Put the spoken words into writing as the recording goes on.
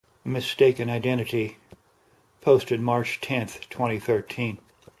Mistaken Identity, posted March 10th, 2013.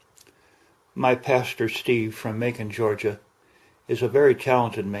 My pastor, Steve, from Macon, Georgia, is a very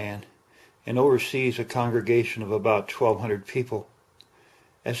talented man and oversees a congregation of about 1,200 people.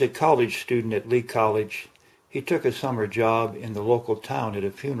 As a college student at Lee College, he took a summer job in the local town at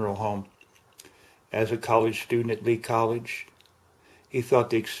a funeral home. As a college student at Lee College, he thought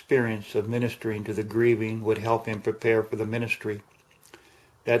the experience of ministering to the grieving would help him prepare for the ministry.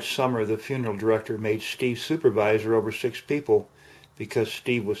 That summer, the funeral director made Steve supervisor over 6 people because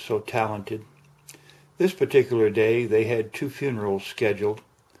Steve was so talented. This particular day, they had 2 funerals scheduled.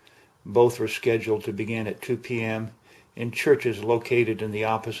 Both were scheduled to begin at 2 p.m. in churches located in the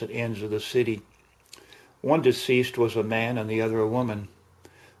opposite ends of the city. One deceased was a man and the other a woman.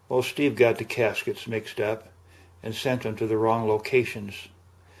 Well, Steve got the caskets mixed up and sent them to the wrong locations.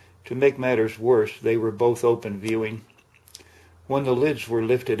 To make matters worse, they were both open viewing. When the lids were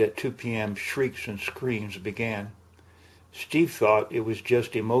lifted at 2 p.m., shrieks and screams began. Steve thought it was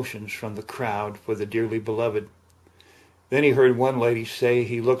just emotions from the crowd for the dearly beloved. Then he heard one lady say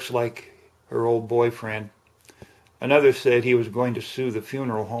he looks like her old boyfriend. Another said he was going to sue the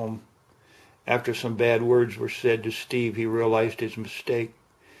funeral home. After some bad words were said to Steve, he realized his mistake.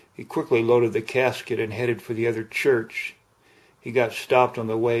 He quickly loaded the casket and headed for the other church. He got stopped on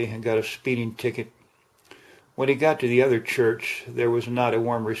the way and got a speeding ticket. When he got to the other church, there was not a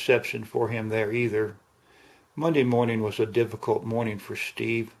warm reception for him there either. Monday morning was a difficult morning for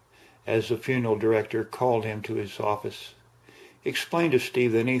Steve, as the funeral director called him to his office. He explained to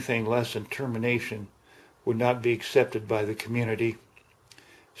Steve that anything less than termination would not be accepted by the community.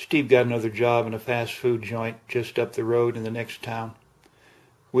 Steve got another job in a fast food joint just up the road in the next town.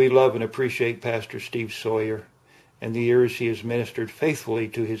 We love and appreciate Pastor Steve Sawyer and the years he has ministered faithfully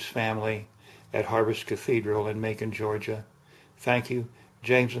to his family at Harvest Cathedral in Macon, Georgia. Thank you,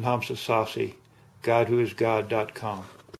 James and Hamsa Sassi, GodWhoIsGod.com.